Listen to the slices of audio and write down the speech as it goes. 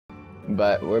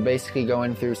But we're basically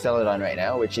going through Celadon right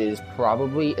now, which is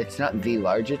probably, it's not the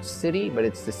largest city, but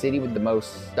it's the city with the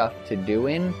most stuff to do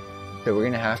in. So we're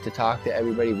going to have to talk to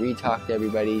everybody, re-talk to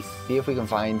everybody, see if we can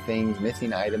find things,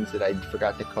 missing items that I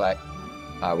forgot to collect.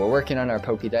 We're working on our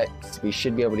Pokédex. We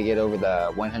should be able to get over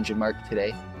the 100 mark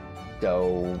today,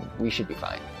 so we should be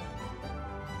fine.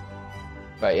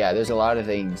 But yeah, there's a lot of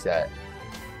things that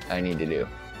I need to do.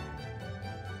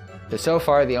 So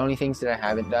far, the only things that I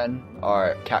haven't done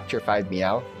are capture 5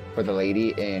 Meow for the lady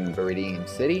in Viridian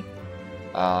City,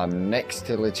 next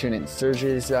to Lieutenant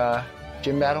Surge's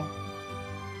gym battle.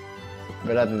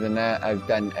 But other than that, I've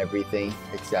done everything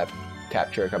except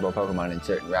capture a couple of Pokemon in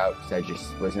certain routes. I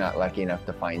just was not lucky enough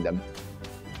to find them.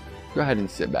 Go ahead and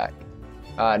sit back.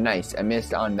 Nice, I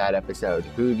missed on that episode.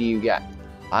 Who do you get?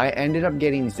 I ended up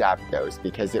getting Zapdos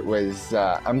because it was,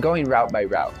 I'm going route by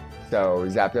route. So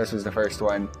Zapdos was the first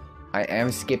one. I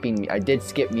did skip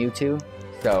Mewtwo,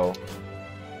 so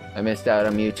I missed out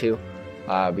on Mewtwo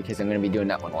because I'm going to be doing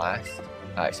that one last.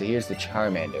 Alright, so here's the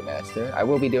Charmander Master. I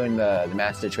will be doing the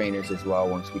Master Trainers as well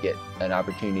once we get an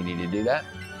opportunity to do that.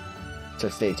 So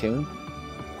stay tuned.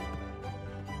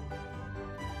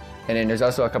 And then there's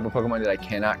also a couple Pokemon that I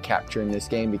cannot capture in this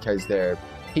game because they're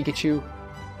Pikachu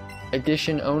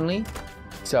edition only.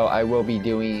 So I will be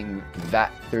doing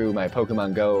that through my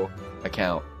Pokemon Go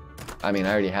account. I mean,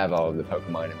 I already have all of the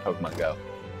Pokemon in Pokemon Go.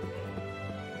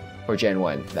 For Gen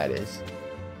 1, that is.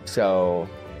 So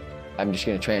I'm just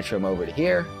going to transfer them over to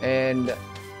here. And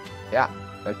yeah,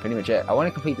 that's pretty much it. I want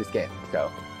to complete this game.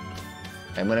 So,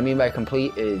 and what I mean by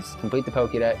complete is complete the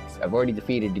Pokédex. I've already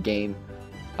defeated the game.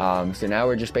 So now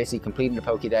we're just basically completing the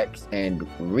Pokédex and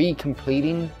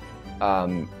re-completing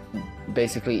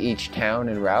basically each town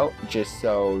and route, just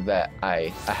so that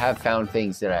I have found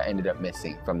things that I ended up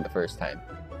missing from the first time.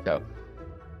 So,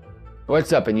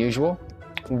 what's up, Unusual?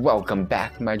 Welcome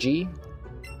back, my G.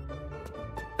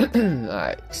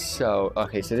 Alright, so,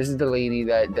 okay, so this is the lady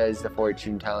that does the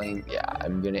fortune telling. Yeah,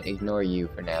 I'm gonna ignore you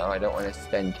for now. I don't want to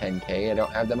spend 10k. I don't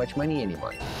have that much money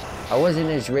anymore. I wasn't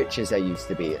as rich as I used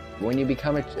to be. When you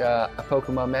become a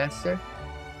Pokemon Master,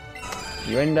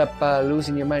 you end up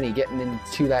losing your money getting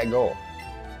into that goal.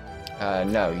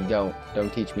 No, you don't.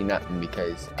 Don't teach me nothing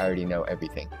because I already know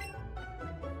everything.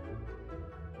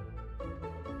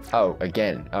 Oh,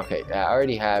 again. Okay, I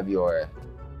already have your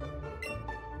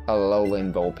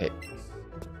Alolan Vulpix.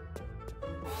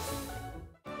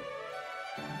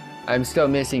 I'm still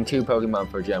missing 2 Pokemon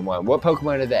for Gen 1. What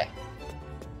Pokemon are they?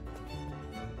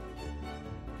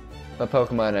 What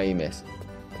Pokemon are you missing?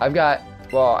 I've got,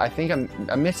 well, I think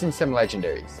I'm missing some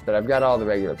legendaries, but I've got all the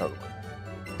regular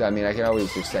Pokemon. So, I mean, I can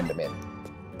always just send them in.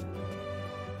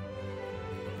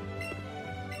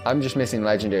 I'm just missing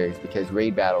legendaries because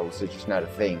raid battles are just not a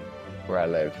thing where I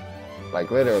live.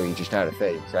 Like, literally just not a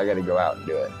thing, so I gotta go out and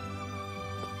do it.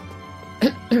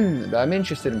 But I'm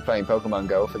interested in playing Pokemon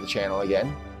Go for the channel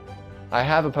again. I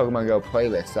have a Pokemon Go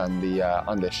playlist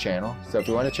on this channel, so if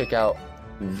you want to check out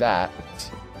that,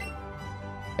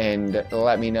 and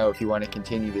let me know if you want to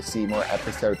continue to see more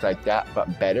episodes like that,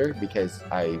 but better, because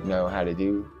I know how to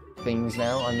do things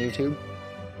now on YouTube,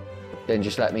 then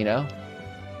just let me know.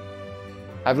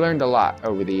 I've learned a lot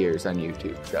over the years on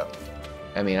YouTube, so,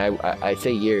 I mean, I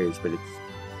say years, but it's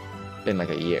been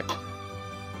like a year.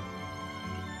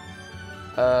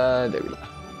 There we go.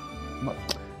 Come on.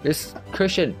 This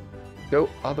cushion, go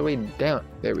all the way down.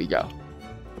 There we go.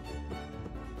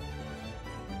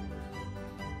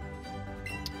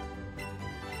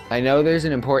 I know there's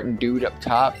an important dude up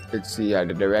top. It's the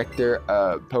director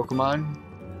of Pokemon,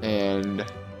 and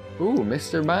ooh,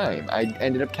 Mr. Mime. I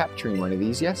ended up capturing one of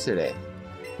these yesterday.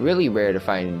 Really rare to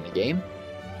find in the game.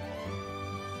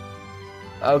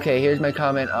 Okay, here's my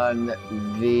comment on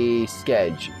the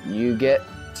sketch. You get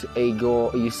a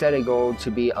goal. You set a goal to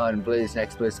be on Blizz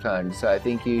next BlizzCon, so I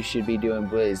think you should be doing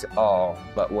Blizz all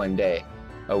but one day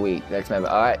a week. That's my. All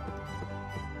right.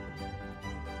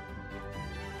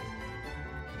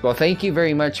 Well, thank you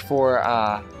very much for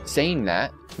saying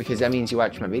that, because that means you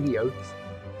watch my videos.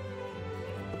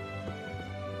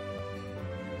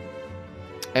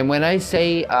 And when I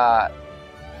say,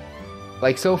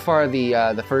 like so far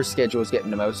the first schedule is getting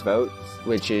the most votes,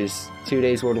 which is 2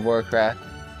 days World of Warcraft,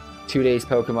 2 days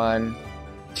Pokemon,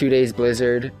 2 days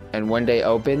Blizzard, and 1 day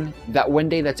open. That 1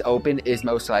 day that's open is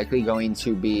most likely going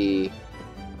to be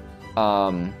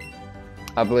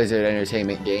a Blizzard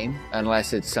Entertainment game,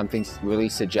 unless it's something really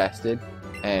suggested.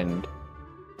 And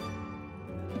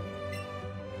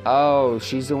oh,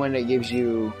 she's the one that gives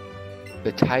you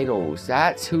the titles.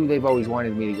 That's who they've always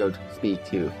wanted me to go speak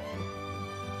to.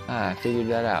 I figured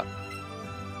that out.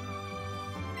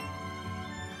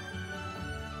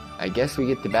 I guess we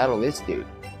get to battle this dude.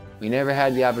 We never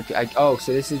had the opportunity. Oh,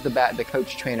 so this is the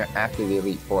coach trainer after the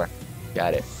Elite Four.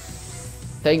 Got it.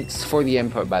 Thanks for the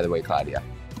input, by the way, Claudia.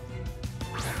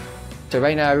 So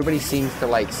right now, everybody seems to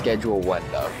like Schedule 1,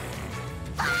 though.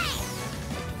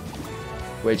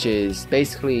 Which is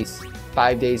basically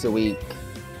 5 days a week,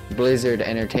 Blizzard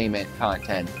Entertainment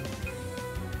content.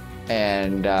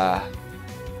 And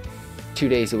 2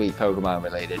 days a week, Pokemon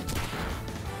related.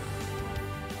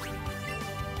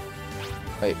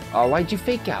 Wait, oh, why'd you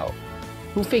fake out?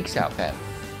 Who fakes out, fam?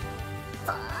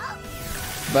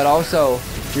 But also,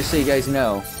 just so you guys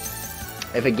know,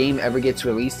 if a game ever gets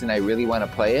released and I really want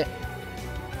to play it,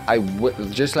 I would,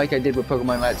 just like I did with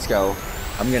Pokemon Let's Go,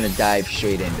 I'm gonna dive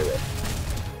straight into it.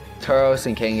 Tauros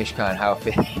and Kangaskhan, how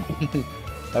fitting.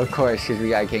 Of course, because we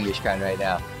got Kangaskhan right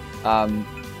now.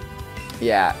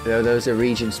 Yeah, those are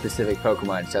region-specific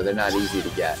Pokemon, so they're not easy to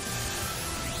get.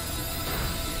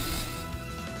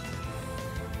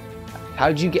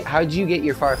 How'd you get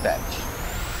your Farfetch?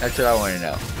 That's what I want to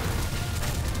know.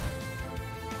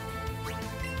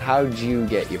 How'd you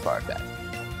get your Farfetch?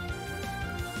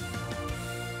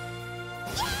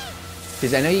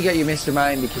 Because I know you got your Mr.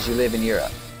 Mime because you live in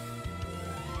Europe.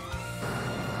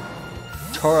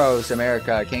 Tauros,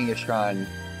 America, Kangaskhan,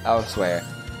 elsewhere.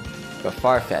 But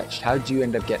Farfetch'd, how'd you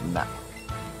end up getting that?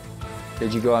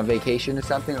 Did you go on vacation or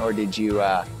something, or did you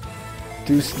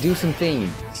do some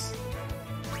things?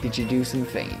 Did you do some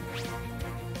things?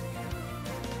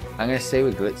 I'm gonna stay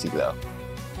with Glitzy Glow.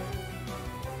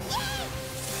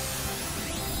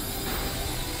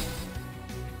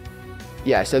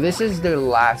 Yeah, so this is the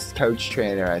last coach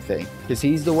trainer, I think. Because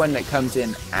he's the one that comes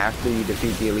in after you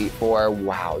defeat the Elite Four.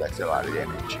 Wow, that's a lot of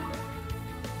damage.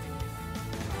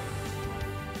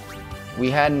 We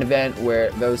had an event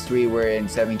where those three were in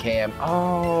 7km.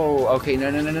 Oh, okay,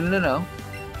 no.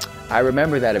 I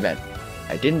remember that event.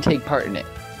 I didn't take part in it.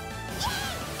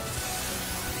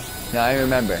 Now I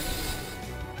remember.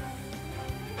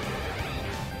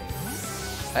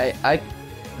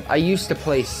 I used to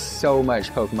play so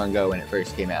much Pokemon Go when it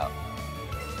first came out.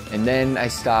 And then I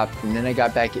stopped, and then I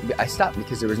got back. I stopped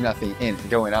because there was nothing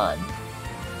going on.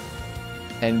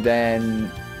 And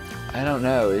then, I don't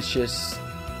know, it's just...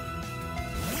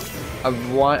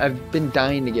 I've been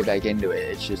dying to get back into it.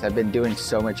 It's just, I've been doing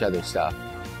so much other stuff.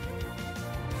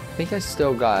 I think I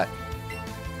still got...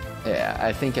 Yeah,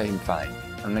 I think I'm fine.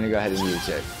 I'm gonna go ahead and use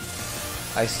it.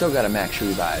 I still got a max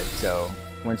revive, so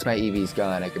once my EV's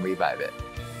gone, I can revive it.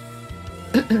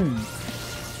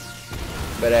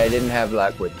 But I didn't have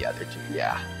luck with the other two,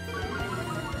 yeah.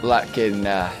 Luck in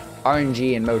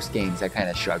RNG in most games I kind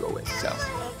of struggle with, so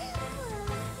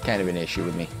kind of an issue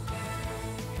with me.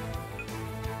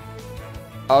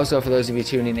 Also, for those of you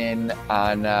tuning in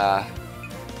on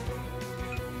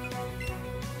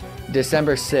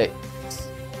December 6th,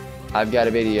 I've got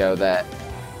a video that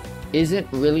isn't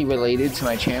really related to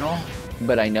my channel,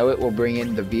 but I know it will bring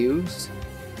in the views.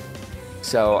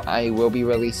 So I will be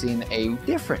releasing a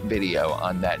different video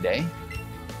on that day.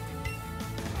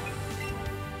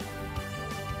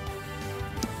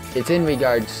 It's in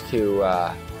regards to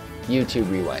YouTube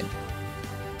Rewind.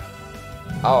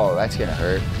 Oh, that's gonna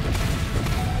hurt.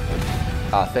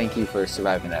 Thank you for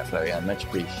surviving that, Florian. Much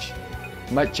appreciated.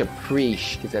 Much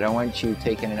appreciated, because I don't want you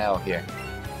taking an L here.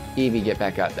 Eevee, get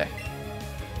back out there.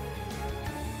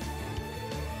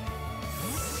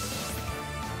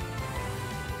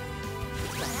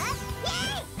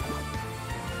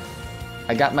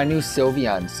 I got my new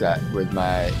Sylveon set with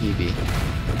my Eevee.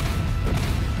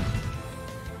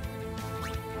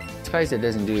 Surprised it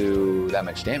doesn't do that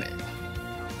much damage.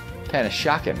 Kinda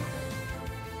shocking.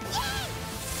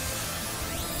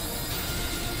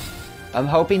 I'm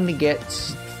hoping to get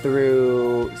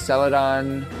through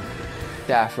Celadon,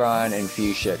 Saffron, and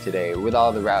Fuchsia today with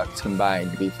all the routes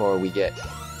combined before we get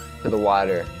to the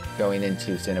water going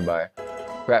into Cinnabar.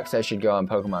 Perhaps I should go on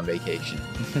Pokemon vacation.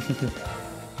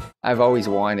 I've always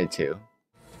wanted to.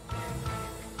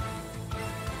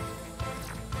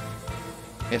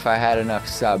 If I had enough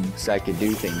subs, I could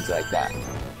do things like that.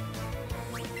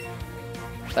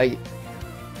 Like,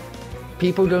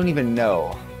 people don't even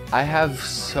know. I have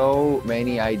so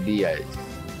many ideas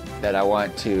that I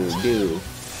want to do.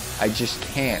 I just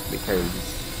can't because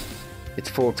it's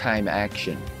full-time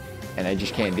action, and I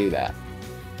just can't do that.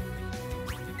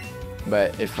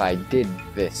 But if I did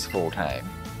this full-time,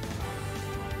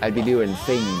 I'd be doing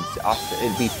things often.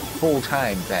 It'd be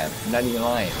full-time, fam. I'm not even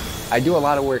lying. I do a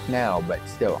lot of work now, but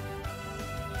still.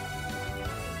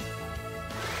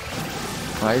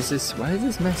 Why is this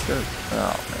messed up?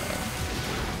 Oh man.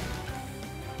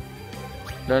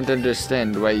 Don't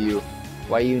understand why you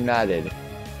nodded.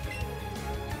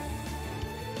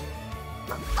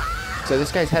 So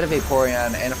this guy's had a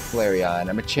Vaporeon and a Flareon,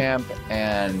 a Machamp,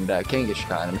 and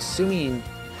Kangaskhan. I'm assuming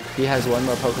he has one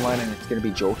more Pokemon and it's going to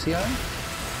be Jolteon?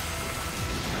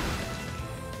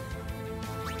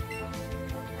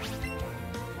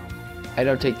 I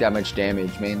don't take that much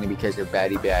damage, mainly because of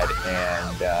Batty Bad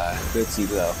and Glitzy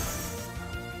Glow.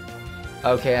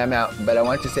 Okay, I'm out, but I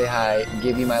want to say hi,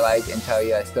 give you my like, and tell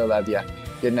you I still love you.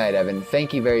 Good night, Evan.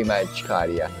 Thank you very much,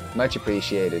 Claudia. Much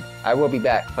appreciated. I will be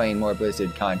back playing more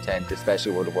Blizzard content,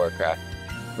 especially World of Warcraft,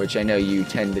 which I know you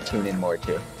tend to tune in more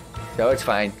to. So it's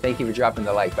fine. Thank you for dropping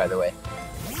the like, by the way.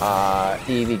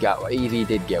 Eevee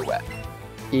did get wet.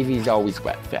 Eevee's always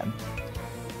wet, fam.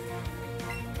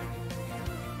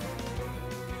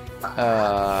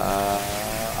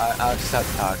 I'll stop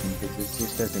talking because it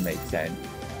just doesn't make sense.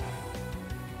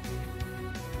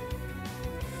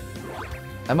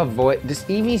 This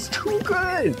Eevee's too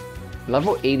good!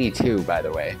 Level 82, by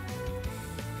the way.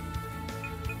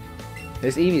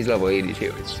 This Eevee's level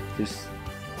 82. It's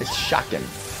shocking.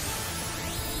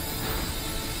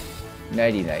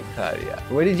 Nighty night, Claudia.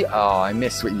 What did you? Oh, I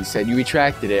missed what you said. You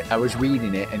retracted it. I was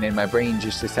reading it, and then my brain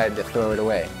just decided to throw it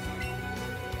away.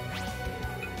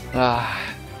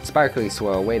 Sparkly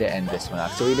Swirl. Way to end this one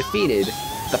off. So we defeated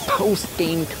the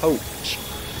post-game coach.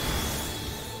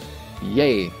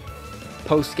 Yay.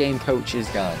 Post-game coach is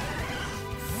gone.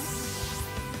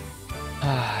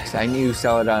 So I knew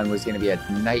Celadon was going to be a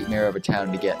nightmare of a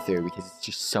town to get through because it's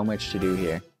just so much to do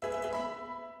here.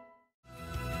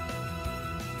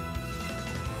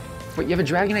 But you have a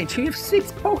Dragonite too? You have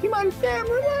 6 Pokemon, fam,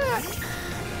 relax!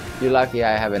 You're lucky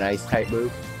I have an Ice-type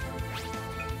move.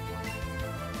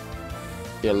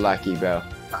 You're lucky, bro.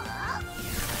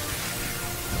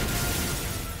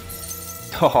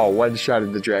 Oh, one shot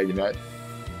of the Dragonite.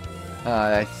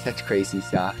 Oh, that's crazy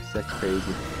stuff. That's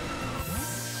crazy.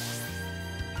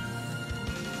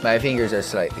 My fingers are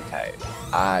slightly tired.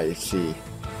 I see.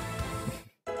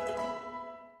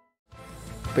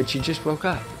 But you just woke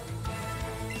up.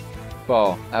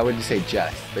 Well, I wouldn't say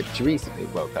just, but you recently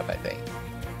woke up, I think.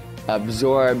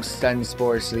 Absorb, Stun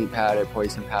Spore, Sleep Powder,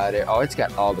 Poison Powder. Oh, it's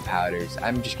got all the powders.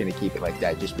 I'm just going to keep it like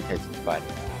that just because it's fun.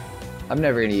 I'm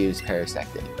never going to use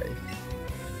Parasect anyway.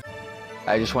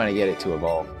 I just want to get it to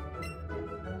evolve.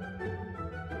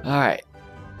 Alright.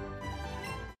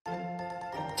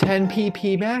 10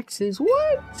 PP maxes?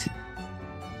 What?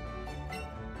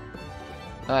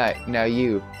 Alright, now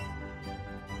you.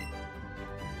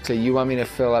 So you want me to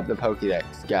fill up the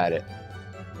Pokédex. Got it.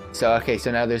 So, okay,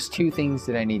 so now there's 2 things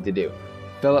that I need to do.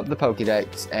 Fill up the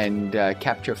Pokédex and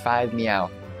capture 5 Meow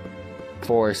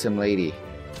for some lady.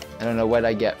 I don't know what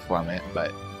I get from it,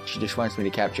 but she just wants me to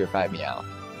capture 5 Meow.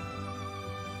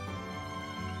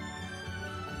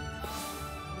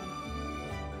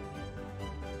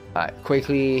 Alright,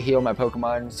 quickly heal my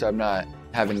Pokemon so I'm not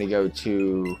having to go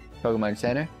to Pokemon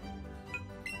Center.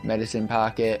 Medicine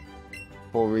Pocket.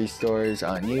 Full restores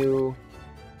on you.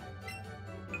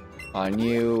 On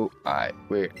you. Alright,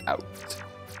 we're out.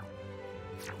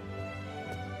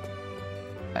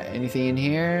 Anything in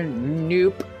here?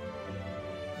 Nope.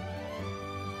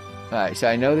 Alright, so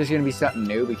I know there's going to be something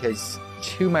new because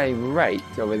to my right,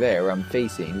 over there where I'm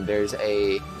facing, there's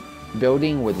a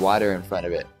building with water in front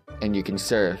of it. And you can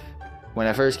surf. When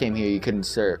I first came here, you couldn't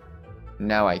surf.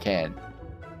 Now I can.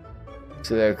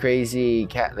 So there are crazy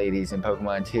cat ladies in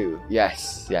Pokemon too.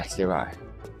 Yes, yes there are.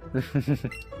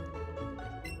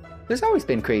 There's always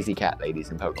been crazy cat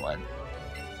ladies in Pokemon.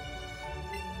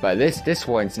 But this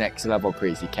one's next level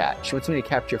crazy cat. She wants me to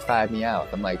capture 5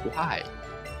 Meowth. I'm like, why?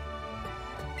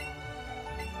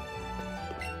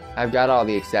 I've got all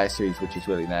the accessories, which is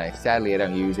really nice. Sadly, I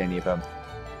don't use any of them.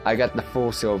 I got the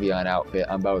full Sylveon outfit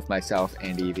on both myself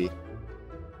and Eevee.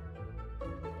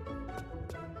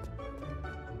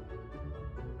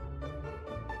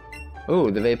 Ooh,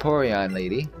 the Vaporeon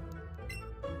lady.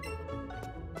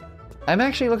 I'm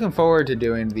actually looking forward to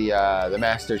doing the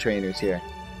Master Trainers here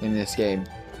in this game.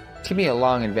 It's gonna be a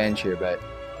long adventure, but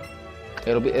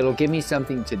it'll give me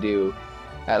something to do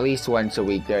at least once a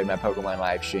week during my Pokemon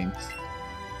live streams.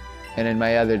 And then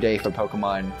my other day for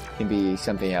Pokemon can be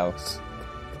something else.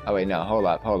 Oh wait, no, hold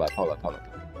up.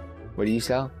 What do you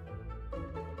sell?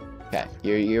 Okay,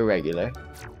 you're regular.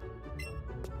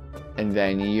 And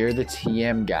then you're the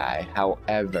TM guy,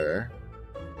 however...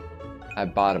 I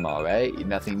bought them all, right?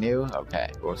 Nothing new? Okay,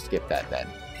 we'll skip that then.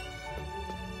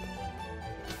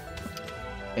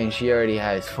 And she already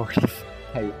has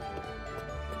 45.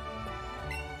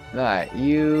 Alright,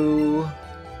 you...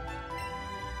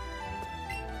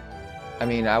 I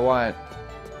mean, I want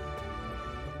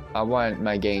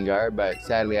my Gengar, but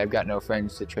sadly I've got no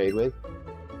friends to trade with.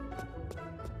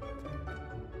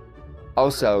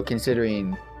 Also,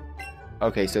 considering...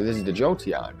 Okay, so this is the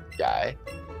Jolteon guy.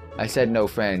 I said no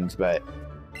friends, but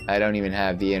I don't even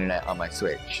have the internet on my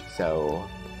Switch, so...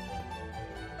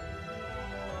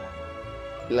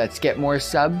 Let's get more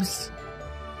subs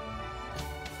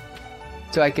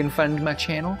so I can fund my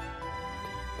channel.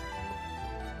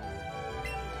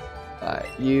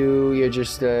 You're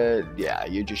just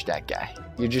you're just that guy.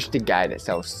 You're just the guy that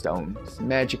sells stones,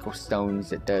 magical stones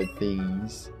that does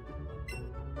things.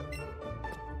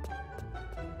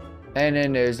 And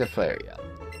then there's the Flareon.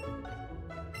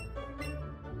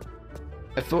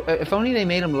 If only they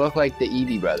made him look like the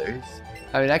Eevee brothers.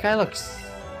 I mean, that guy looks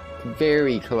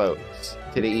very close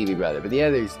to the Eevee brother, but the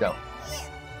others don't.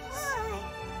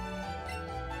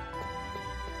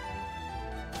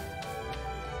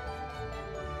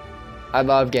 I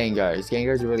love Gengars.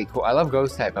 Gengars are really cool. I love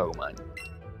ghost type Pokemon.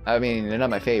 I mean, they're not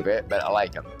my favorite, but I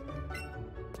like them.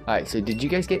 Alright, so did you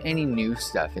guys get any new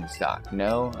stuff in stock?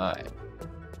 No? Alright.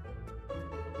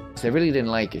 So I really didn't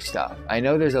like your stuff. I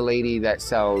know there's a lady that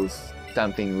sells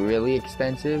something really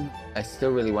expensive. I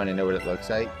still really want to know what it looks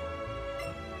like.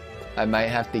 I might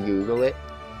have to Google it.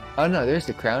 Oh no, there's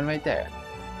the crown right there.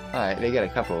 Alright, they got a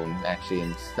couple of them actually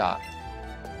in stock.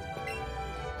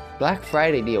 Black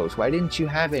Friday deals. Why didn't you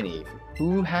have any?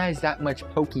 Who has that much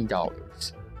Poke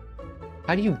Dollars?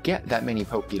 How do you get that many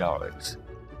Poke Dollars?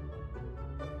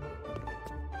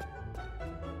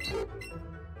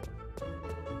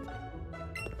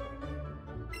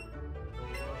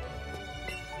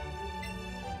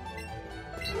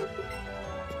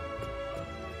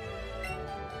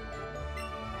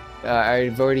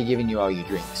 I've already given you all your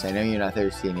drinks. I know you're not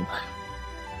thirsty anymore.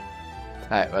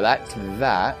 Alright, well that's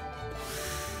that.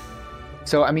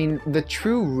 So, I mean, the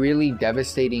true really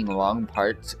devastating long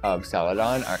parts of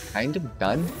Celadon are kind of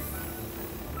done.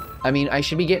 I mean, I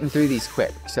should be getting through these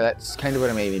quick, so that's kind of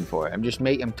what I'm aiming for.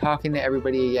 I'm talking to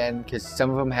everybody again, because some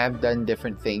of them have done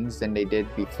different things than they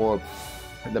did before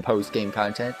the post-game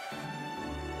content.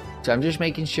 So I'm just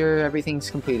making sure everything's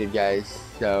completed, guys,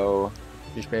 so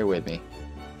just bear with me.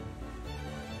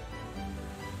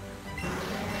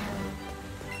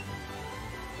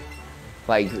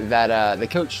 Like that, the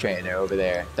coach trainer over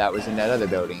there. That was in that other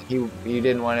building. He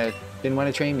didn't want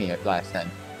to train me last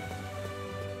time.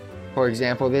 For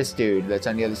example, this dude that's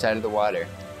on the other side of the water.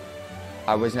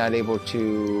 I wasn't able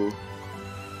to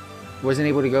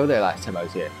go there last time I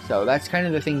was here. So that's kind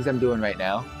of the things I'm doing right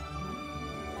now.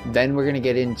 Then we're gonna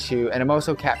get into, and I'm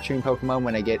also capturing Pokemon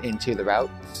when I get into the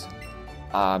routes.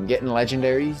 Getting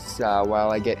legendaries while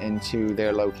I get into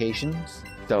their locations.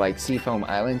 So like Seafoam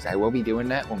Islands, I will be doing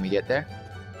that when we get there.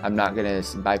 I'm not gonna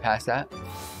bypass that.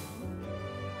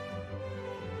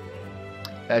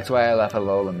 That's why I left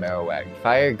Alolan Marowak.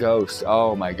 Fire Ghost,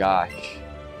 oh my gosh.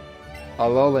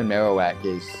 Alolan Marowak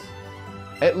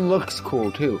it looks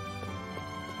cool too.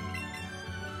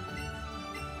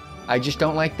 I just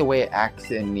don't like the way it acts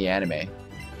in the anime.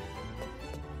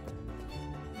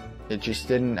 It just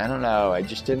didn't, I don't know, I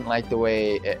just didn't like the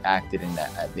way it acted in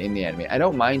the anime. I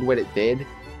don't mind what it did.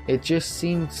 It just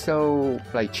seemed so,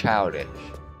 like, childish.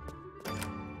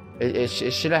 It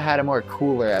should have had a more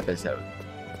cooler episode.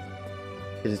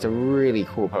 Because it's a really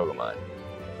cool Pokemon.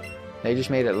 They just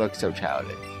made it look so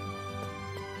childish.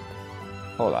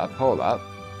 Hold up.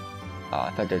 Oh,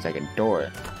 I thought there's like a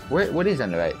door. What is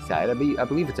on the right side? I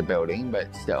believe it's a building,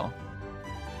 but still.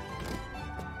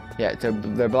 Yeah,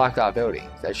 they're blocked off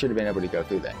buildings. I should have been able to go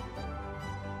through that.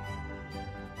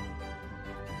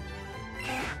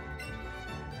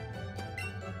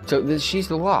 So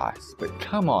she's lost, but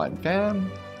come on,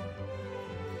 fam.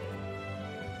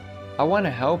 I want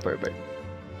to help her, but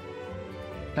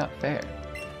not fair.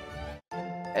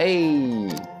 Hey,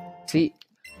 see,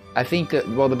 I think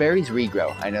well, the berries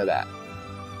regrow. I know that.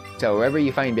 So wherever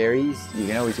you find berries, you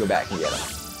can always go back and get them.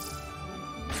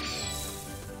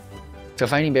 So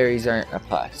finding berries aren't a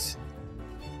plus.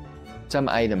 Some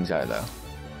items are though.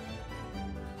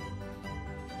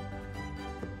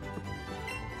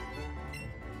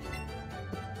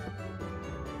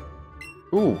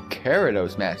 Ooh,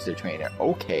 Gyarados Master Trainer.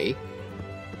 Okay.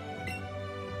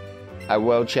 I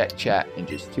will check chat in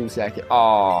just 2 seconds.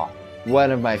 Aw,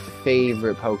 one of my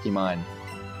favorite Pokemon.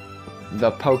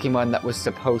 The Pokemon that was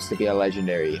supposed to be a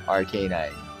legendary,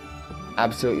 Arcanine.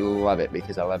 Absolutely love it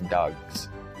because I love dogs.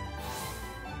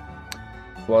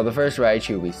 Well, the first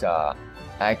Raichu we saw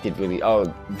acted really...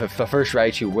 Oh, the first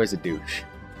Raichu was a douche.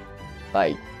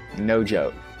 Like, no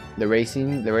joke. The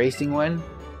racing one...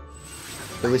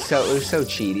 It was so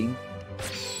cheating.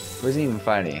 It wasn't even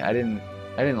funny. I didn't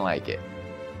like it.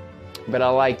 But I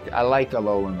like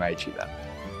Alolan Raichu though.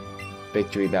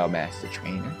 Victory Bell Master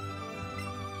Trainer.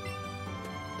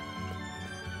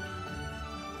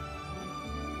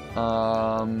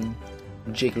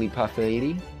 Jigglypuff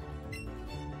lady.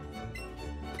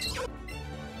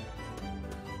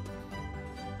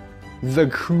 The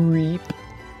creep.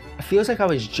 It feels like I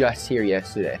was just here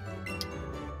yesterday.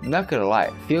 I'm not gonna lie,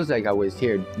 it feels like I was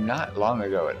here not long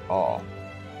ago at all.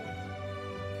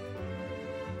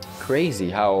 Crazy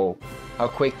how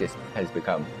quick this has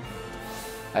become.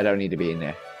 I don't need to be in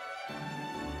there.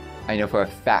 I know for a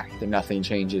fact that nothing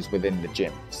changes within the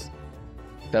gyms.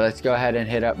 So let's go ahead and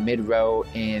hit up mid-row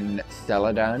in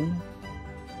Celadon.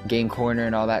 Game corner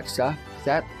and all that stuff.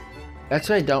 That's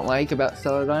what I don't like about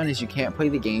Celadon is you can't play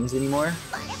the games anymore.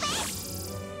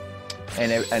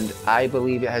 And I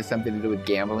believe it has something to do with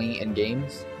gambling in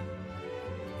games.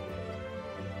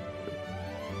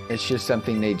 It's just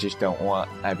something they just don't want,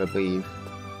 I believe.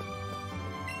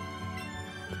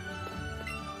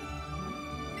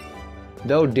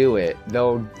 They'll do it.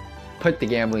 They'll put the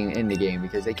gambling in the game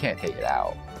because they can't take it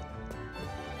out.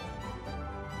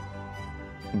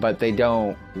 But they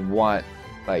don't want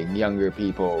like younger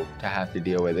people to have to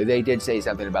deal with it. They did say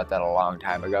something about that a long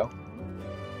time ago.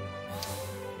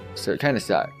 So it kind of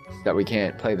sucks that we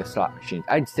can't play the slot machines.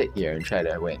 I'd sit here and try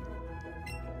to win.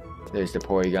 There's the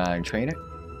Porygon trainer.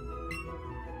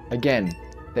 Again,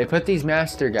 they put these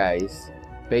master guys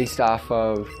based off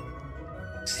of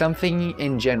something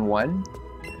in Gen 1.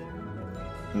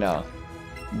 No.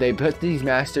 They put these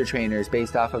master trainers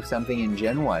based off of something in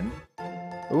Gen 1.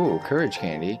 Ooh, courage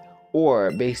candy.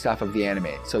 Or based off of the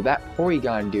anime. So that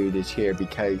Porygon dude is here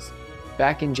because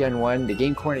back in Gen 1, the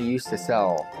Game Corner used to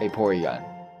sell a Porygon.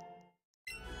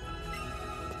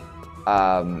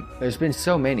 There's been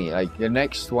so many. Like the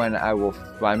next one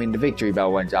the Victory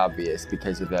Bell one's obvious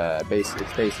because of the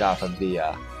it's based off of the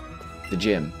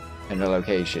gym and the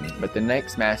location. But the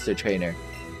next Master Trainer,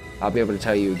 I'll be able to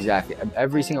tell you exactly.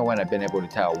 Every single one I've been able to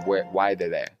tell why they're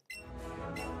there.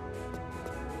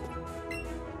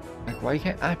 Like, why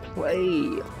can't I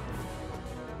play?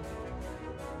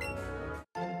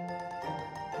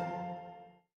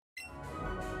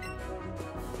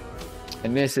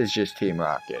 And this is just Team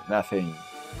Rocket. Nothing.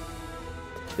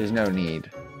 There's no need.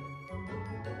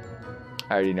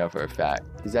 I already know for a fact.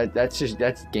 Because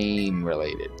that's game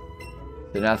related.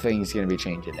 So nothing's gonna be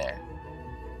changing there.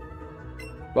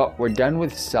 Well, we're done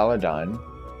with Celadon.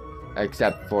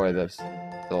 Except for the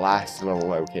last little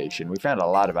location. We found a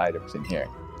lot of items in here.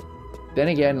 Then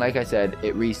again, like I said,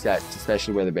 it resets,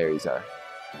 especially where the berries are.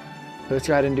 So let's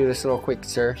go ahead and do this little quick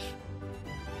search.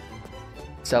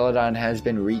 Celadon has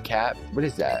been recapped. What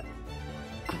is that?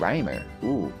 Grimer.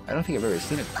 Ooh, I don't think I've ever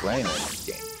seen a Grimer in this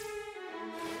game.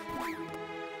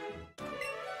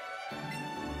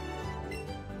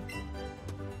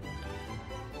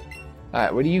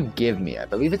 Alright, what do you give me? I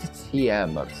believe it's a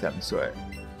TM of some sort.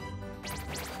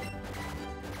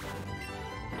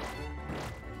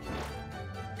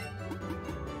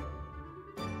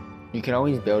 You can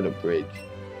always build a bridge.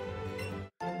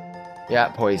 Yeah,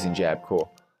 poison jab,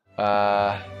 cool.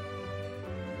 Well,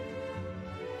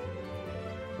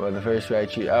 the first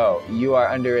right you... Oh, you are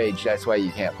underage, that's why you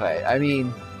can't play. I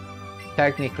mean,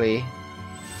 technically,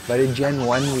 but in Gen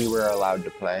 1 we were allowed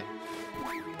to play.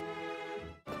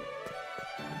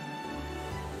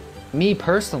 Me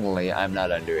personally, I'm not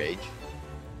underage.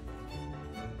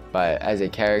 But as a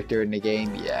character in the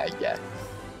game, yeah, I guess.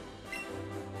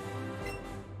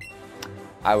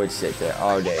 I would sit there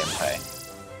all day and play.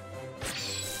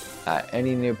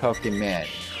 Any new Pokemon?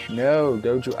 No,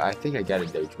 Dojo. I think I got a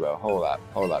Dojo.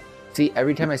 Hold up. See,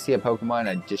 every time I see a Pokemon,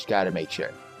 I just gotta make sure.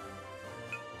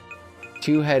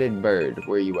 Two-headed bird,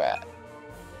 where you at?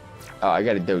 Oh, I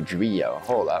got a Dodrio.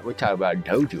 Hold up, we're talking about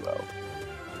Dojo.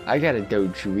 I got a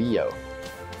Dodrio.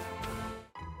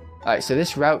 Alright, so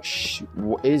this route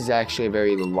is actually a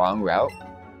very long route,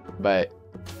 but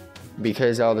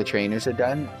because all the trainers are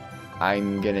done,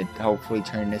 I'm gonna hopefully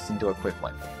turn this into a quick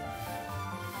one.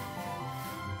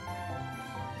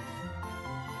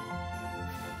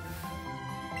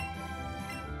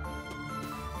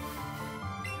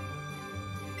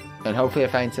 And hopefully I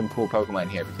find some cool Pokemon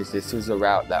here, because this was a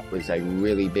route that was like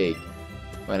really big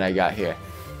when I got here.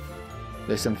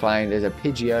 There's some flying, there's a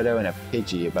Pidgeotto and a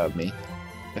Pidgey above me,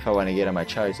 if I want to get on my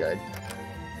Charizard.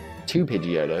 Two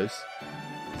Pidgeottos.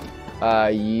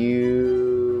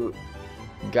 You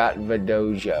got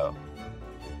Vidojo.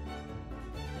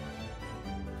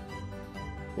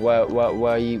 What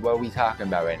are we talking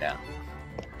about right now?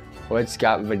 What's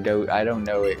got Vidojo? I don't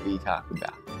know what we talking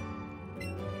about.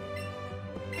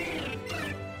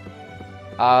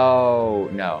 Oh,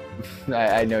 no.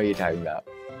 I know what you're talking about.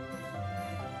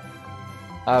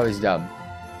 I was dumb.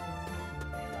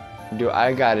 Do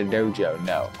I got a dojo?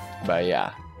 No. But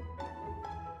yeah.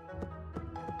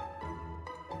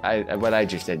 What I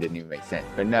just said didn't even make sense.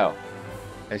 But no.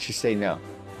 Let's just say no.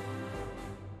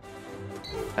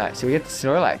 Alright, so we get the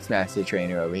Snorlax Master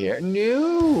Trainer over here.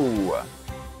 No!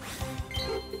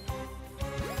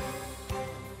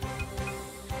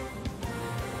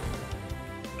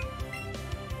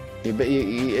 Yeah, but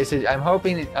I'm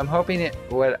hoping it.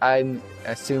 What I'm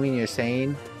assuming you're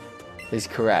saying is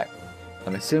correct.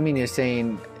 I'm assuming you're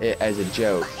saying it as a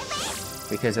joke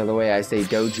because of the way I say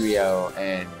Dodrio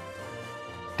and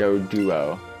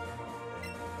Doduo.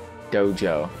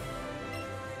 Dojo.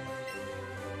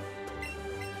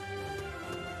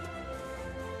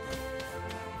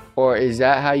 Or is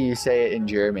that how you say it in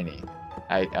Germany?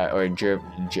 Or in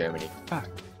Germany. Fuck.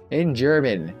 In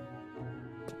German.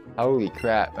 Holy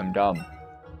crap, I'm dumb.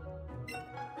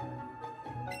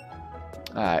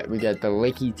 Alright, we got the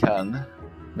Licky Tongue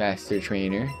Master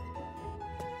Trainer.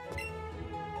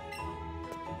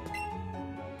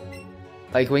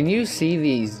 Like, when you see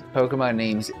these Pokemon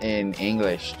names in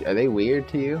English, are they weird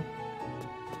to you?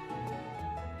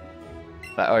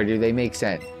 Or do they make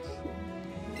sense?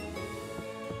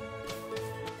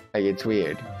 Like, it's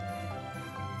weird.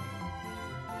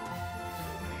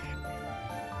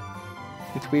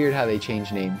 It's weird how they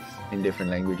change names in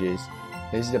different languages.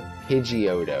 This is the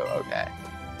Pidgeotto, okay.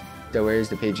 So where's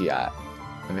the Pidgeot?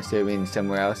 I'm assuming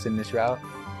somewhere else in this route.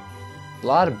 A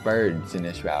lot of birds in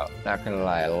this route. Not gonna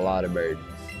lie, a lot of birds.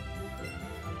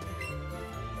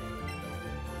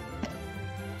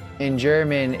 In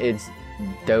German, it's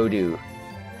Dodu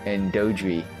and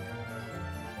Dodri.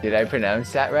 Did I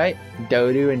pronounce that right?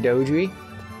 Dodu and Dodri?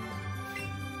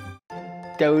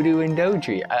 Dodu and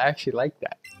Dodri. I actually like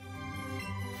that.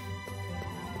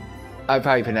 I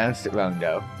probably pronounced it wrong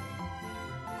though.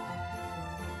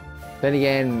 Then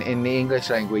again, in the English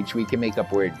language, we can make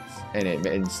up words and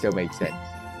it still makes sense.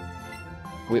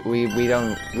 We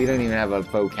don't even have a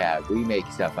vocab. We make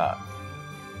stuff up.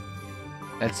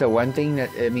 That's the one thing that,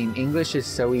 I mean, English is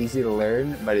so easy to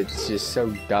learn, but it's just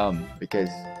so dumb because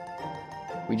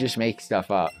we just make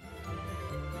stuff up.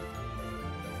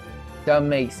 Some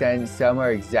make sense, some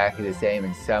are exactly the same,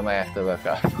 and some I have to look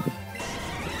up.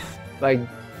 Like,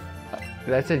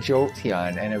 that's a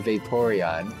Jolteon and a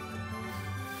Vaporeon.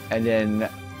 And then,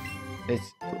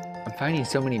 I'm finding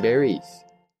so many berries.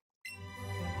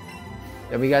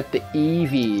 Then we got the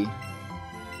Eevee.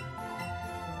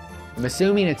 I'm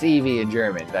assuming it's Eevee in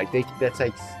German. Like, that's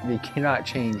like, they cannot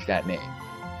change that name.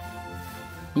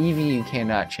 Eevee you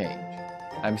cannot change.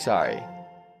 I'm sorry.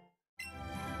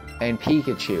 And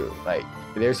Pikachu, like,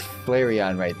 there's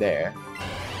Flareon right there.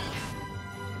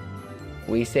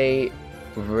 We say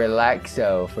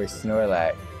Relaxo for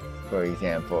Snorlax, for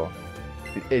example.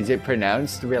 Is it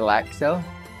pronounced Relaxo?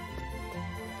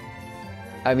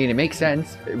 I mean, it makes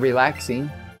sense.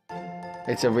 Relaxing.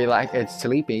 It's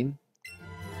sleeping.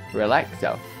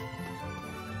 Relaxo.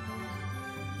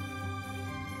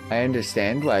 I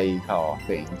understand why you call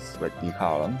things what you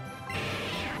call them.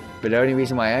 But the only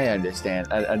reason why I understand,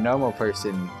 a normal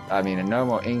person, I mean a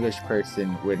normal English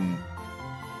person wouldn't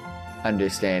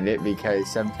understand it because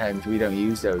sometimes we don't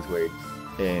use those words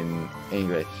in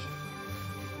English.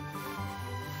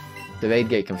 So they'd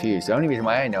get confused. The only reason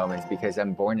why I know them is because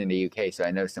I'm born in the UK, so I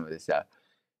know some of this stuff.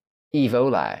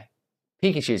 Evoli.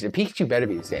 Pikachu better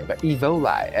be the same, but Evoli,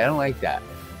 I don't like that.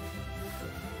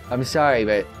 I'm sorry,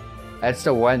 but that's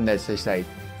the one that's just like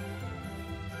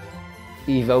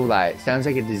Evoli. It sounds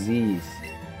like a disease.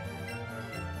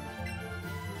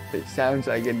 It sounds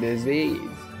like a disease.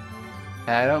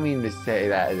 And I don't mean to say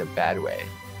that as a bad way.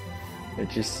 It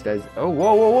just does. Oh,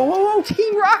 whoa, whoa, whoa, whoa, whoa!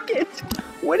 Team Rocket!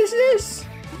 What is this?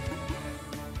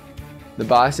 The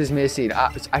boss is missing.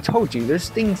 I told you, there's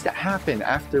things that happen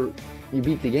after you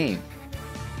beat the game.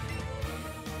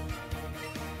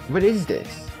 What is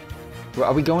this?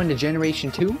 Are we going to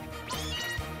Generation 2?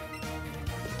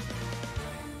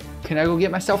 Can I go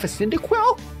get myself a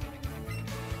Cyndaquil?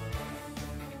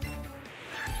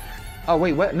 Oh,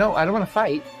 wait, what? No, I don't want to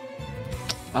fight.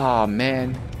 Oh,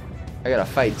 man. I gotta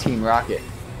fight Team Rocket.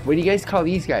 What do you guys call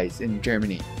these guys in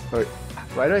Germany? Or,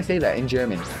 why do I say that in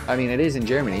German? I mean, it is in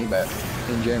Germany, but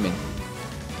in German.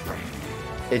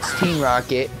 It's Team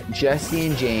Rocket, Jesse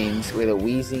and James with a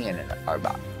Weezing and an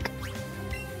Arbok.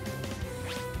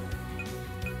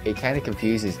 It kind of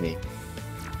confuses me.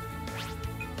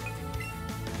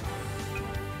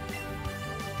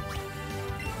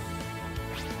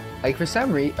 Like, for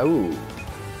some reason... Oh.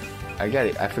 I got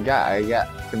it. I forgot. I got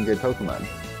some good Pokemon.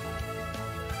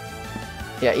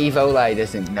 Yeah, Evoli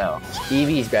doesn't know.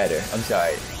 Eevee's better. I'm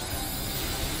sorry.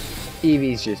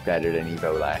 Eevee's just better than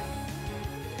Evoli.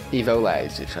 Evoli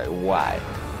is just like, why?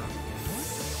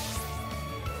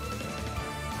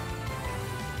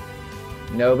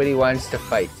 Nobody wants to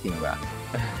fight Team Rocket.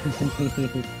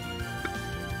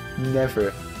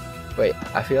 Never. Wait,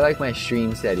 I feel like my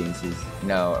stream settings is...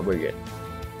 No, we're good.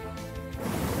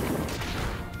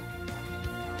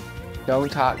 Don't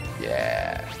talk.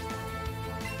 Yeah.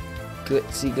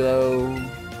 Glitzy glow.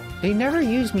 They never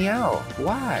use me out.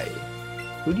 Why?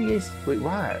 Who do you guys... Wait,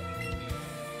 why?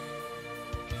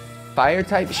 Fire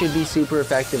type should be super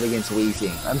effective against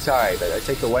Weezing. I'm sorry, but that's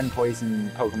like the one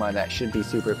poison Pokemon that should be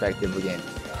super effective against.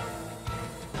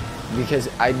 Because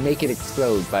I'd make it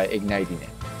explode by igniting it.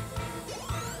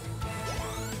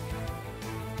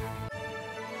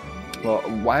 Well,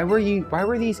 why were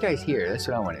these guys here? That's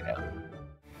what I want to know.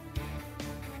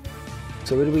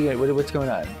 So what do we get? What's going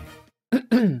on?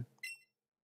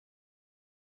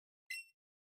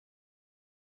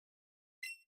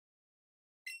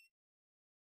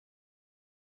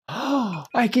 Oh,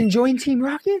 I can join Team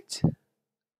Rocket?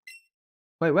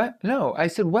 Wait, what? No, I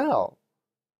said well.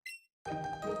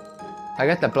 I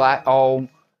got the black. Oh,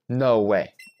 no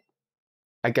way.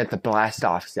 I got the blast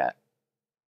off set.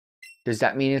 Does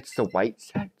that mean it's the white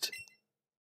set?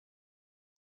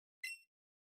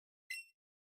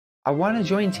 I want to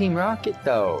join Team Rocket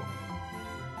though.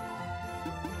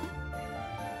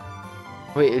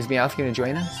 Wait, is Meowth gonna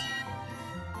join us?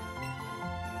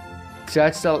 So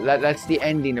that's the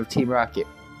ending of Team Rocket.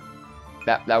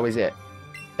 That was it.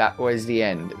 That was the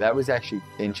end. That was actually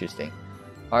interesting.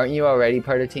 Aren't you already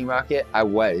part of Team Rocket? I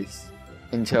was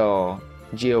until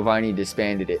Giovanni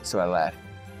disbanded it, so I left.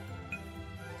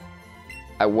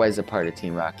 I was a part of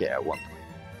Team Rocket at one point.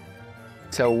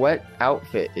 So what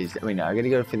outfit is... Wait, no, I gotta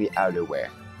go for the outerwear.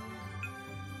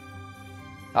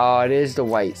 Oh, it is the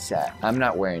white set. I'm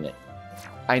not wearing it.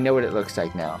 I know what it looks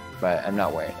like now, but I'm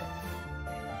not wearing it.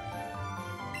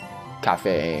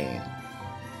 Cafe.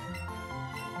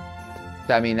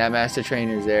 I mean, that Master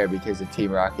Trainer is there because of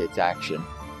Team Rocket's action.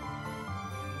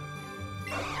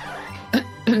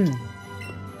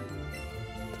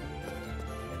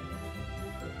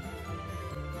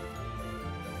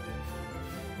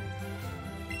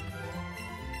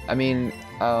 I mean,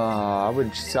 I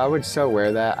would so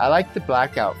wear that. I like the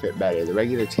black outfit better. The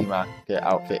regular Team Rocket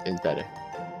outfit is better.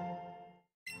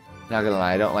 Not gonna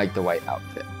lie, I don't like the white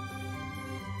outfit.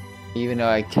 Even though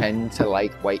I tend to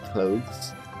like white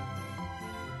clothes.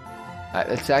 Alright,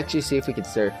 let's actually see if we can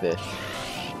surf this.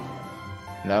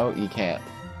 No, you can't.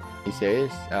 You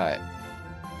serious? Alright.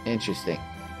 Interesting.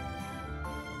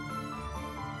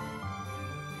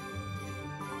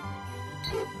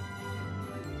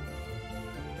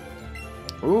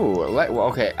 Ooh, well,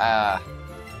 okay,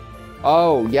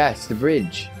 oh, yes, the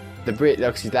bridge. The bridge,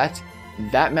 okay,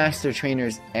 that Master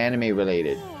Trainer's anime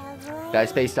related.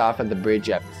 That's based off of the bridge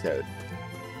episode.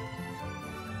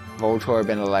 Voltorb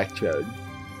and Electrode.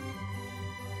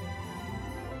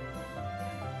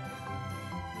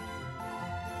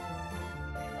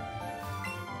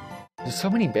 There's so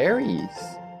many berries.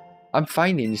 I'm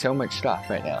finding so much stuff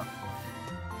right now.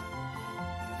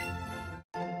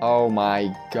 Oh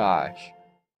my gosh.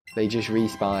 They just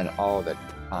respawn all the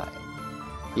time.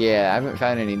 Yeah, I haven't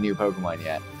found any new Pokemon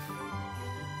yet.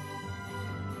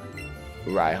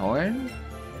 Rhyhorn?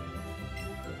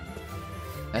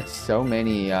 That's so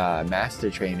many Master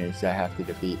Trainers I have to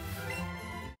defeat.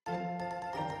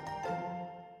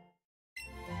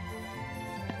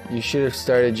 You should have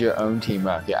started your own Team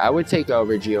Rocket. I would take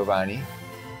over Giovanni.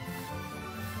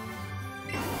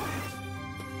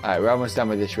 Alright, we're almost done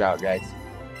with this route, guys.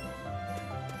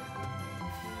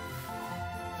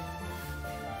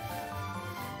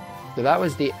 So that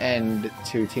was the end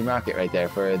to Team Rocket right there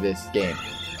for this game.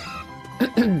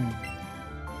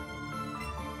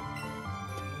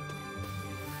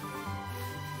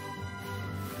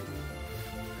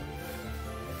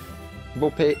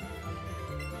 Bullpit.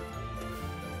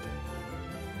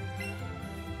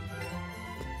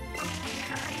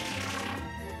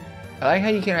 I like how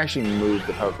you can actually move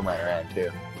the Pokemon around too.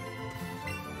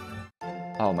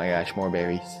 Oh my gosh, more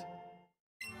berries.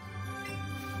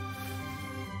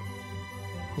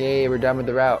 Yay, we're done with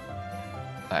the route.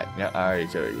 Alright, no,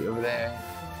 it's already over there.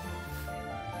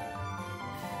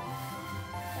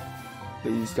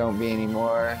 Please don't be any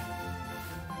more.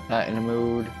 Not in the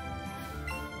mood.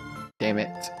 Damn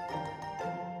it.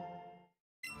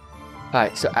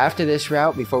 Alright, so after this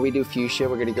route, before we do Fuchsia,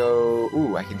 we're gonna go...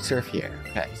 Ooh, I can surf here.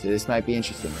 Okay, so this might be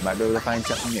interesting. We might be able to find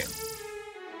something new.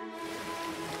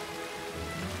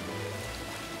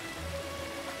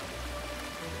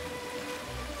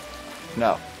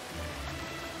 No.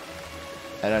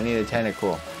 I don't need a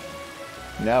tentacle.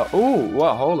 No. Ooh,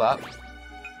 whoa, hold up.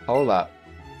 Hold up.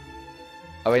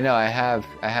 Oh wait, no, I have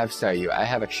Staryu. I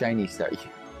have a shiny Staryu.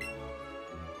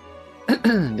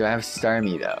 Do I have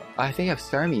Starmie though? I think I have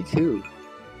Starmie too.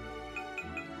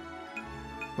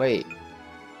 Wait.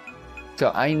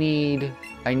 So I need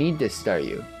this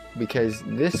Staryu because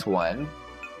this one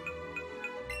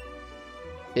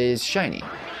is shiny.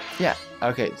 Yeah.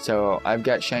 Okay. So I've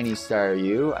got shiny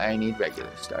Staryu. I need regular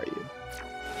Staryu.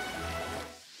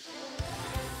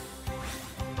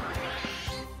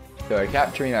 So we're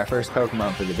capturing our first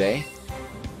Pokemon for the day.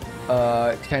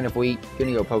 It's kind of weak.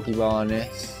 Gonna go Pokeball on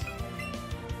this.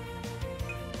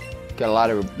 Got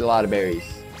a lot of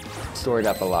berries. Stored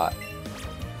up a lot.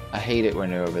 I hate it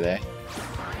when they're over there.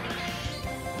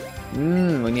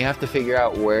 When you have to figure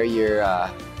out where you're,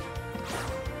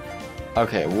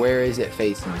 okay, where is it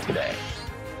facing today?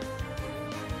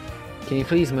 Can you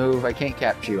please move? I can't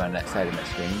capture you on that side of my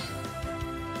screen.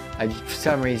 I, for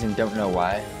some reason, don't know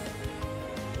why.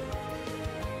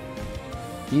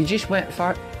 You just went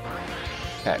far.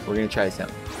 Okay, we're gonna try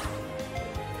something.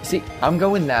 See, I'm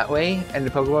going that way, and the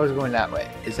Pokeball is going that way.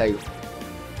 It's like,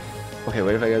 okay,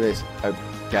 what if I go this? Oh,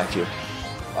 got you.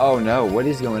 Oh no, what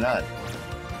is going on?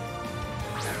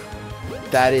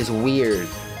 That is weird.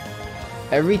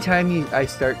 Every time I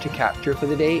start to capture for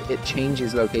the day, it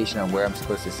changes location on where I'm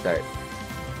supposed to start.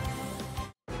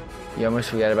 You almost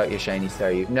forgot about your shiny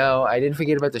Staryu. No, I didn't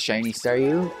forget about the shiny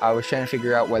Staryu. I was trying to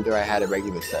figure out whether I had a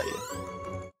regular Staryu.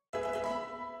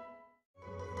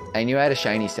 I knew I had a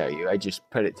shiny Staryu. I just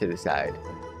put it to the side.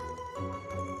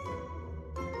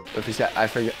 But for that, I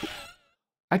forgot.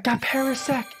 I got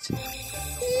Parasect!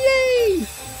 Yay!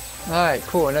 Alright,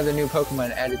 cool. Another new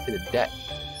Pokemon added to the deck.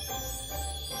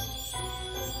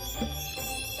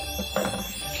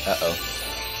 Uh-oh.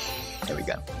 There we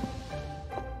go.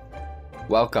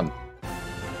 Welcome.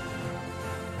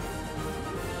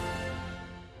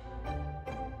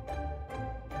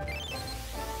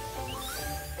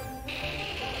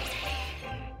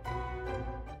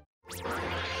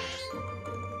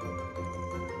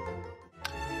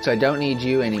 So I don't need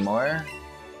you anymore.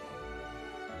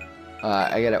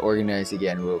 I gotta organize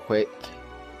again real quick.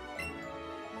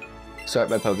 Sort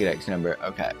by Pokédex number.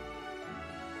 Okay.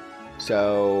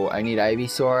 So I need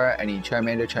Ivysaur, I need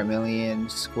Charmander, Charmeleon,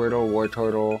 Squirtle,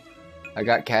 Wartortle. I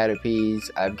got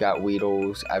Caterpies, I've got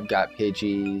Weedles, I've got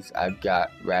Pidgeys, I've got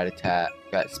Rattata,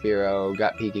 got Spearow,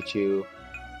 got Pikachu,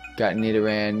 got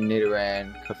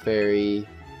Nidoran, Clefairy,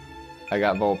 I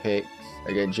got Vulpix,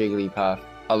 I got Jigglypuff.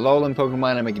 A Alolan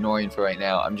Pokemon I'm ignoring for right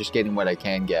now. I'm just getting what I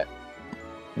can get.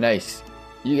 Nice.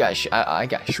 You got I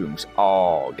got Shrooms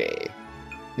all day.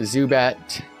 The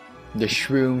Zubat, the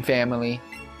Shroom family,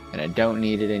 and I don't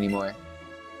need it anymore.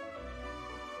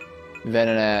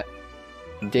 Venonat,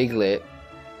 Diglett.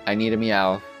 I need a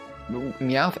Meowth.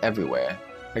 Meowth everywhere.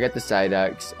 I got the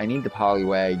Psyducks. I need the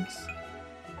Poliwags.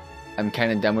 I'm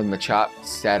kind of done with Machop.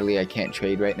 Sadly, I can't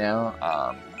trade right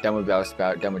now. Done with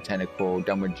Bellsprout, done with Tentacool,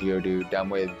 done with Geodude, done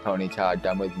with Ponyta,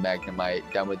 done with Magnemite,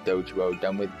 done with Dojo,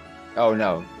 done with... Oh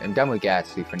no, I'm done with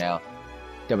Ghastly for now.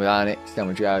 Done with Onix, done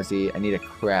with Drowsy. I need a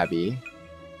Krabby.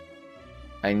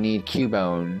 I need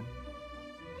Cubone.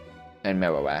 And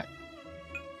Marowak.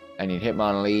 I need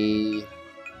Hitmonlee.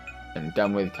 I'm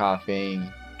done with Coughing.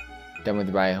 Done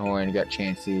with Rhyhorn, got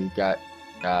Chansey, got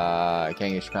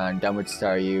Kangaskhan, done with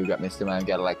Staryu, got Mr. Mime,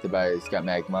 got Electabuzz, got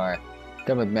Magmar.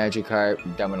 Done with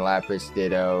Magikarp, done with Lapras,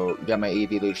 Ditto, got my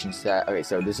evolution set. Okay,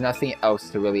 so there's nothing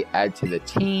else to really add to the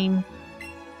team.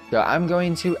 So I'm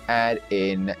going to add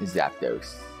in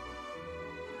Zapdos.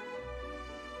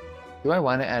 Do I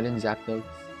want to add in Zapdos?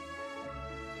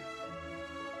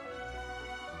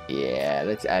 Yeah,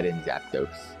 let's add in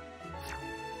Zapdos.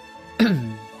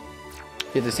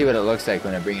 Get to see what it looks like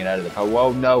when I bring it out of the pot.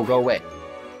 Whoa, no, go away.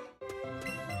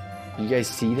 You guys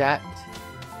see that?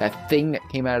 That thing that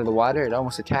came out of the water, it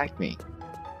almost attacked me.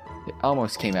 It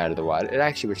almost came out of the water. It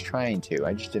actually was trying to.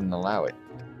 I just didn't allow it.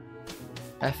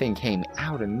 That thing came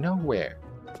out of nowhere.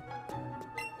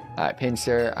 Alright,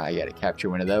 Pinsir. I gotta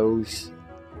capture one of those.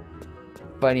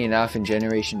 Funny enough, in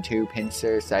Generation 2,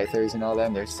 Pinsir, Scythers, and all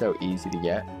them, they're so easy to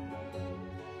get.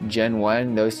 Gen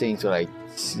 1, those things are like,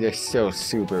 they're still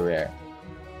super rare.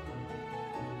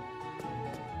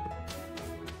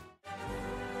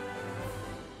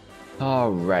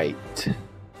 Alright.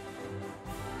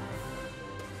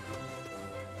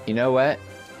 You know what?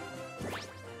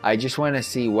 I just want to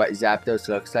see what Zapdos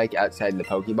looks like outside the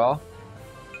Pokeball.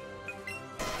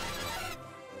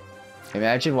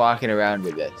 Imagine walking around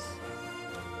with this.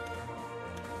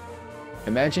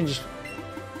 Imagine just...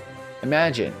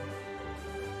 Imagine.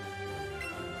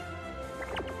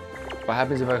 What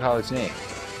happens if I call its name?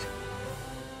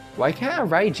 Why can't I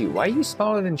ride you? Why are you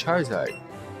smaller than Charizard?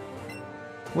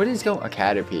 What is going... A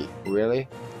Caterpie. Really?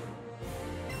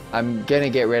 I'm gonna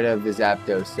get rid of the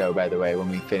Zapdos though, by the way, when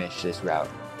we finish this route.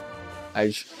 I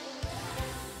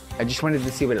just wanted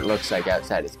to see what it looks like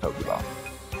outside its Pokeball.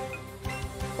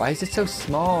 Why is it so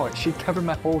small? It should cover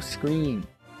my whole screen.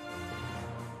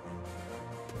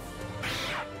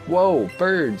 Whoa,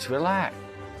 birds, relax.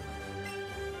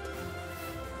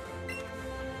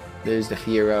 There's the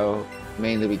Fearow,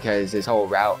 mainly because this whole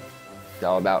route is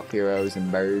all about Fearows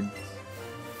and birds.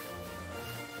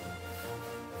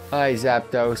 Hi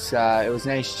Zapdos, it was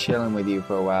nice chilling with you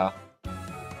for a while.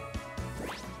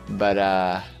 But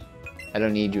I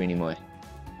don't need you anymore.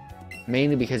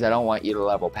 Mainly because I don't want you to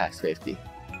level past 50.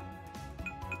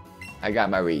 I got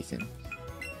my reason.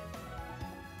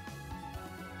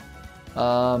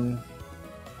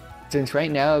 Since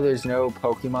right now there's no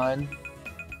Pokemon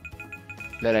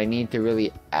that I need to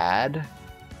really add,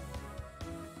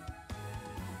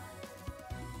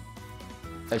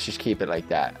 let's just keep it like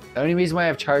that. The only reason why I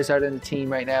have Charizard on the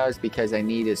team right now is because I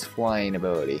need his flying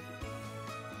ability.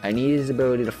 I need his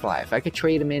ability to fly. If I could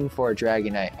trade him in for a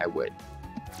Dragonite, I would.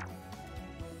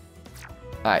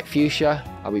 Alright, Fuchsia,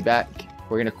 I'll be back.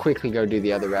 We're gonna quickly go do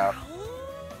the other route.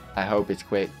 I hope it's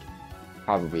quick.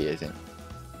 Probably isn't.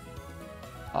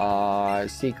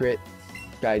 Secret,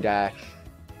 Sky Dash.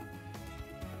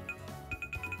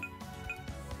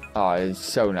 Oh, it's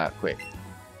so not quick.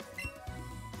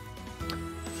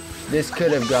 This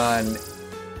could have gone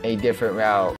a different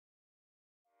route